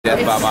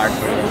Death Bob Art.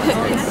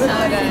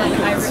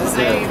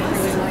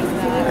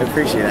 I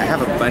appreciate it. I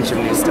have a bunch of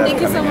new stuff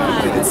Thank you so coming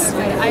much. out.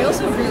 I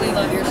also really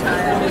love your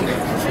style.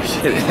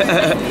 Appreciate it.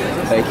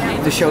 Thank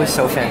you. The show is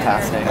so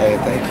fantastic. Hey,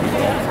 thank you.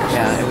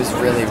 Yeah, it was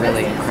really,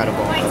 really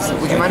incredible.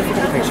 Would you mind if we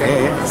get a picture?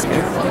 Yeah, that's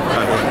good.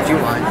 Do you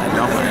mind? I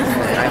don't mind.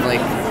 I'm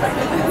like,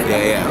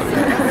 Yeah.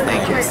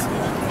 thank you.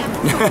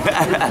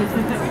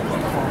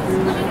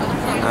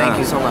 Thank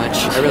you so much.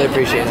 I really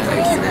appreciate it.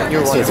 Thank you.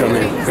 You're wonderful.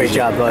 Man. Great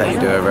job, bud. How you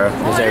doing, bro?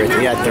 There's everything.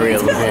 You got 3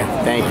 of them here.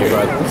 Thank you,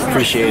 bro.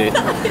 Appreciate it. You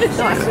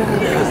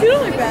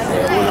don't look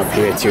bad. One up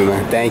here too,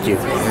 man. Thank you.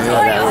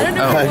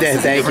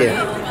 Thank you.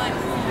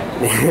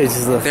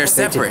 They're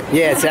separate.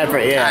 Yeah,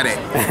 separate. Yeah. Got it.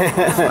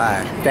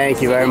 Fine.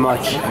 Thank you very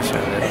much.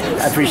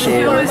 I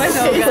appreciate it. Oh,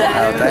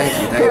 thank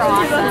you.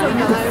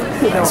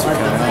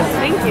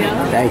 Thank you.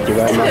 Thank you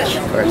very much.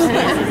 Of course.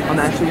 I'm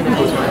actually going to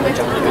post my image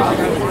on the blog.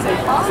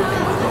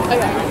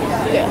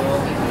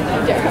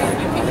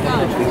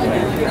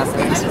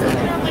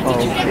 Did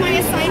you get my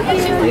assignment?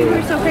 You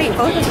were so great.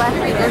 Both of last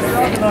night.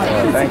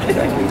 Thank you.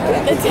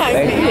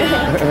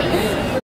 Thank you.